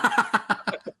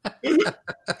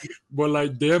 More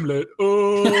like Damlet.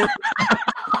 Oh.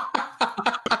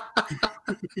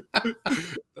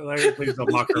 Like, please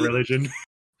don't mock our religion.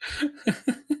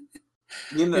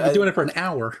 You know, They've been doing it for an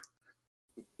hour.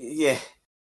 yeah.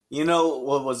 You know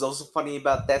what was also funny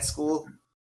about that school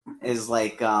is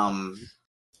like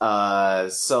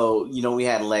so you know we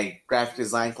had like graphic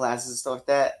design classes and stuff like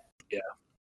that. Yeah.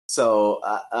 So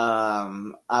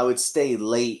I would stay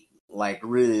late, like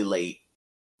really late,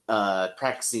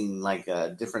 practicing like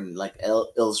a different like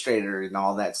Illustrator and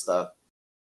all that stuff.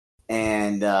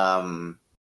 And I'd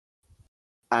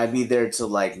be there till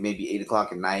like maybe 8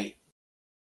 o'clock at night.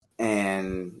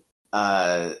 And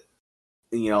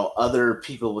you know, other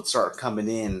people would start coming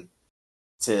in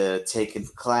to take a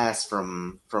class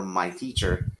from my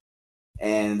teacher,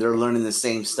 and they're learning the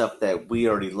same stuff that we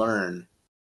already learned,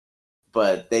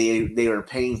 but they were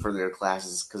paying for their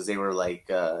classes because they were like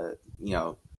you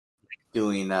know,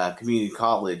 doing community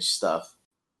college stuff.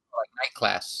 Like night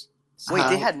class. Wait,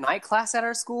 they Huh? had night class at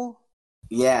our school?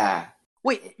 Yeah.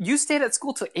 Wait, you stayed at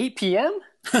school till 8 p.m.?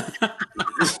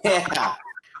 Yeah.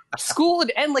 School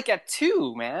would end like at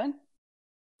 2, man.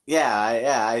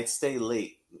 Yeah, I'd stay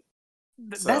late.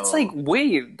 That's like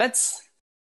that's.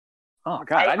 Oh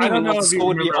god, I didn't I even don't know know the if you school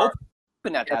would be remember.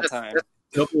 open at that time.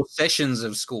 Double sessions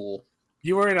of school.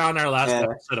 You weren't on our last Yeah.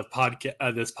 episode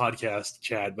of this podcast,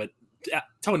 Chad, but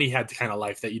Tony had the kind of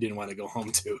life that you didn't want to go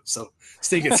home to, so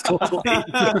staying at school late.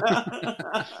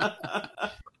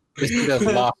 Instead of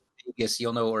Las Vegas,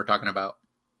 you'll know what we're talking about.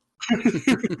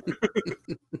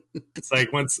 It's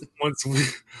like once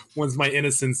my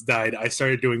innocence died, I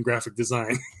started doing graphic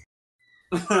design.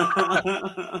 It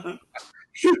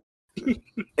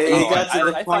got to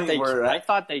the I point where I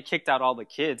thought they kicked out all the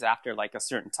kids after like a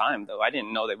certain time, though. I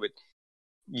didn't know they would.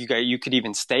 You could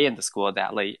even stay in the school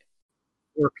that late.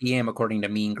 4 p.m. according to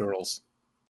Mean Girls.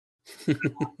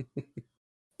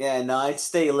 yeah, no, I'd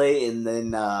stay late, and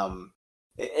then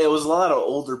it was a lot of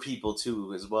older people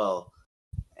too as well,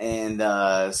 and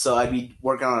so I'd be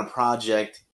working on a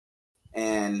project,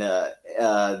 and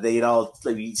they'd all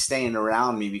be staying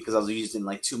around me because I was using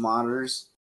like 2 monitors.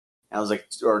 I was like,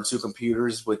 or 2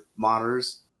 computers with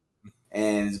monitors,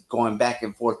 and going back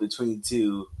and forth between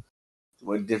 2,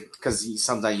 because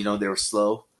sometimes they were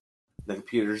slow, the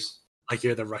computers. Like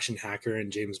you're the Russian hacker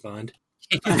in James Bond.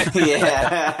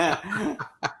 Yeah.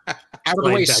 Out of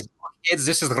the way, kids.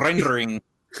 This is rendering.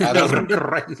 That's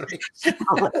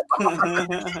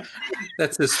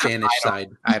the Spanish side.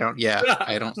 I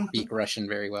don't speak Russian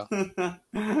very well.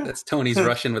 That's Tony's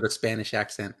Russian with a Spanish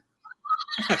accent.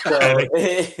 So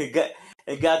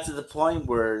it got to the point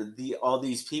where all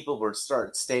these people would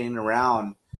start staying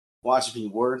around, watching me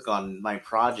work on my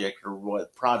project or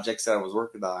what projects that I was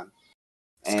working on.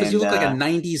 It's because you look like a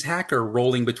 90s hacker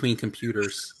rolling between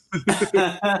computers. With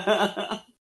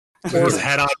his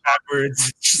head on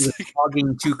backwards.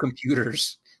 Logging 2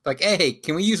 computers. Like, hey,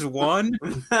 can we use one?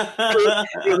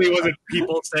 It really wasn't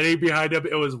people standing behind him.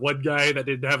 It was one guy that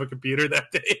didn't have a computer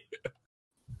that day.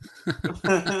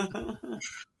 I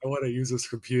want to use this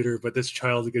computer, but this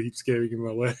child keeps giving him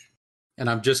away. And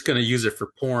I'm just going to use it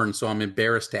for porn, so I'm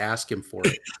embarrassed to ask him for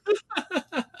it.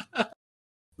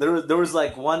 There was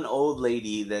like one old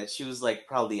lady that she was like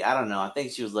probably, I don't know, I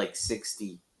think she was like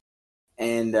 60.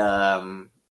 And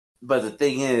but the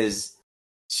thing is,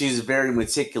 she's very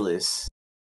meticulous.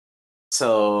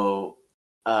 So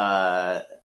I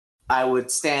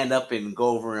would stand up and go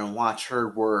over and watch her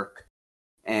work,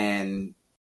 and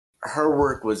her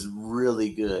work was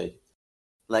really good.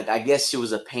 Like, I guess she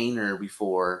was a painter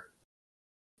before,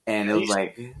 and it was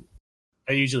like...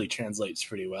 That usually translates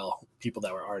pretty well. People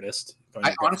that were artists.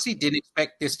 I honestly didn't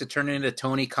expect this to turn into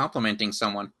Tony complimenting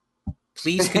someone.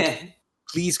 Please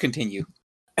continue.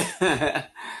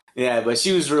 Yeah, but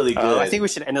she was really good. I think we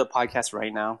should end the podcast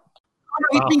right now.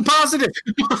 He's being positive.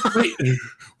 Wait,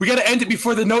 we got to end it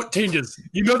before the note changes.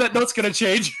 You know that note's going to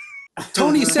change.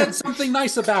 Tony said something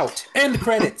nice about. End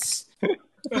credits.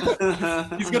 Now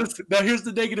here's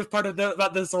the negative part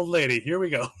about this old lady. Here we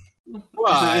go.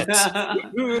 What?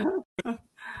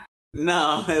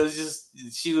 No, it was just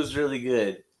she was really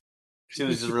good. She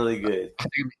was just really good.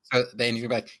 So then you're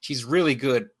like, she's really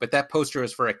good, but that poster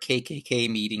was for a KKK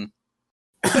meeting.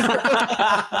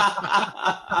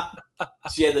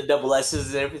 She had the double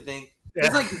S's and everything. Yeah.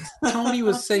 It's like Tony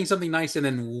was saying something nice, and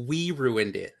then we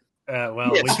ruined it.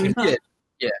 Well, Yes, we did.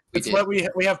 Yeah, it's what we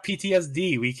have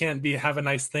PTSD. We can't have a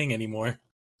nice thing anymore.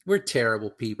 We're terrible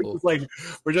people. It's like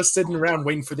we're just sitting around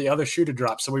waiting for the other shoe to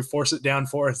drop, so we force it down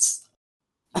for us.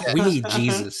 We need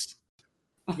Jesus.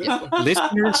 Yeah.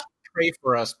 Listeners, pray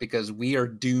for us because we are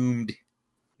doomed.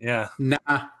 Yeah. Nah,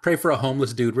 pray for a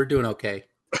homeless dude. We're doing okay.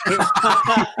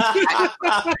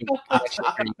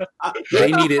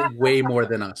 They need it way more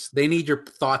than us. They need your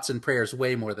thoughts and prayers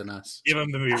way more than us. Give them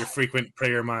your frequent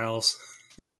prayer miles.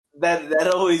 That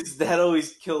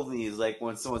always killed me. Is like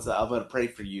when someone said, "I'm gonna pray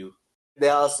for you." They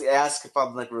also ask if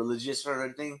I'm like religious or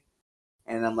anything,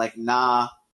 and I'm like, "Nah."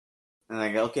 And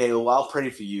I go, "Okay, well, I'll pray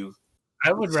for you."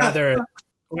 I would rather.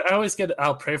 I always get,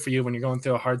 "I'll pray for you" when you're going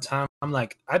through a hard time. I'm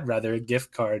like, I'd rather a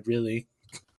gift card, really.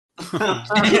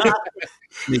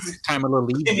 Makes time a little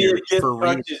easier for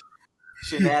reading.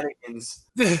 Shenanigans.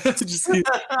 Just, you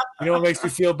know what makes me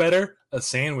feel better? A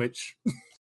sandwich.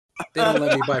 They don't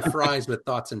let me buy fries with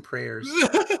thoughts and prayers.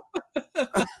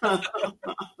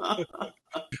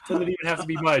 Doesn't even have to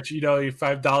be much. You know,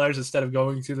 $5 instead of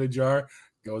going to the jar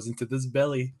goes into this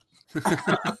belly.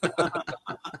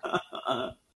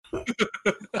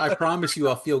 I promise you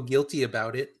I'll feel guilty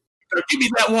about it. Give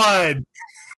me that wine.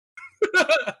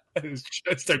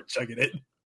 I start chugging it.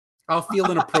 I'll feel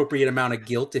an appropriate amount of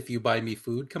guilt if you buy me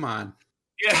food. Come on.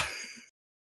 Yeah.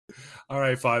 All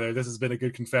right, Father, this has been a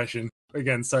good confession.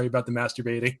 Again, sorry about the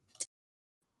masturbating.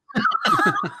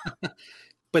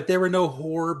 But there were no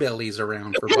whore bellies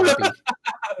around for Bobby.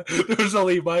 There's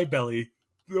only my belly.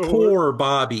 Poor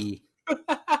Bobby.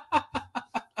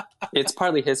 It's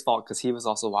partly his fault because he was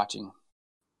also watching.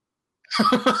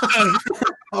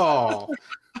 Oh,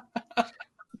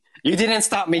 You didn't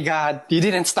stop me, God. You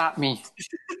didn't stop me.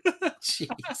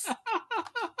 jeez.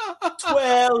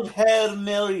 12 Hail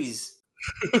Marys.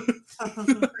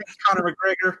 Conor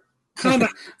McGregor.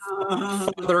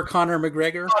 Father Conor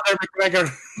McGregor. McGregor.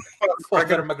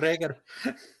 Father McGregor.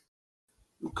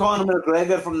 Conor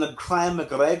McGregor from the clan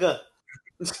McGregor.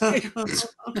 I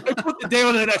put the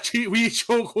devil in a wee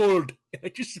chokehold.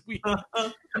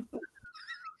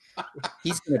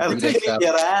 He's gonna I'll beat take us up.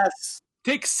 your ass.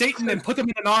 Take Satan and put him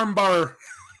in an armbar.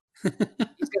 He's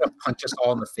gonna punch us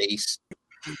all in the face.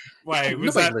 Why was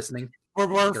Nobody's that? listening. We're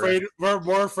more afraid. We're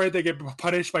more afraid they get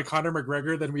punished by Conor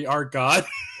McGregor than we are God.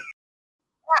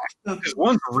 Because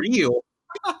one's real.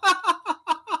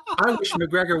 I wish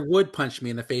McGregor would punch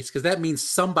me in the face because that means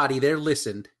somebody there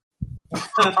listened.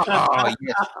 Oh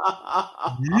yes.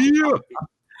 Yeah.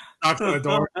 Knock on the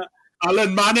door.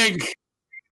 Alan Manning.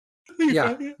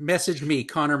 Yeah, message me,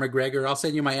 Conor McGregor. I'll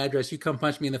send you my address. You come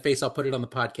punch me in the face. I'll put it on the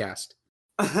podcast.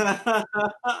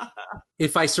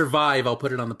 If I survive, I'll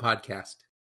put it on the podcast.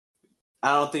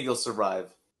 I don't think you'll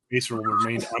survive. Face will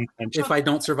remain untouched. If I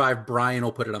don't survive, Brian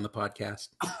will put it on the podcast.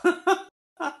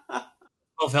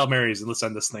 12 Hail Marys and let's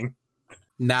end this thing.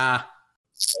 Nah.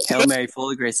 Hail Mary, full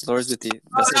of grace, the Lord's with you.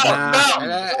 That's it.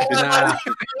 Nah.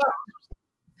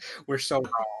 We're so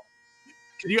wrong.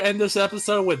 Can you end this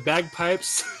episode with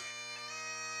bagpipes?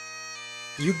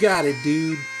 You got it,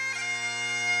 dude.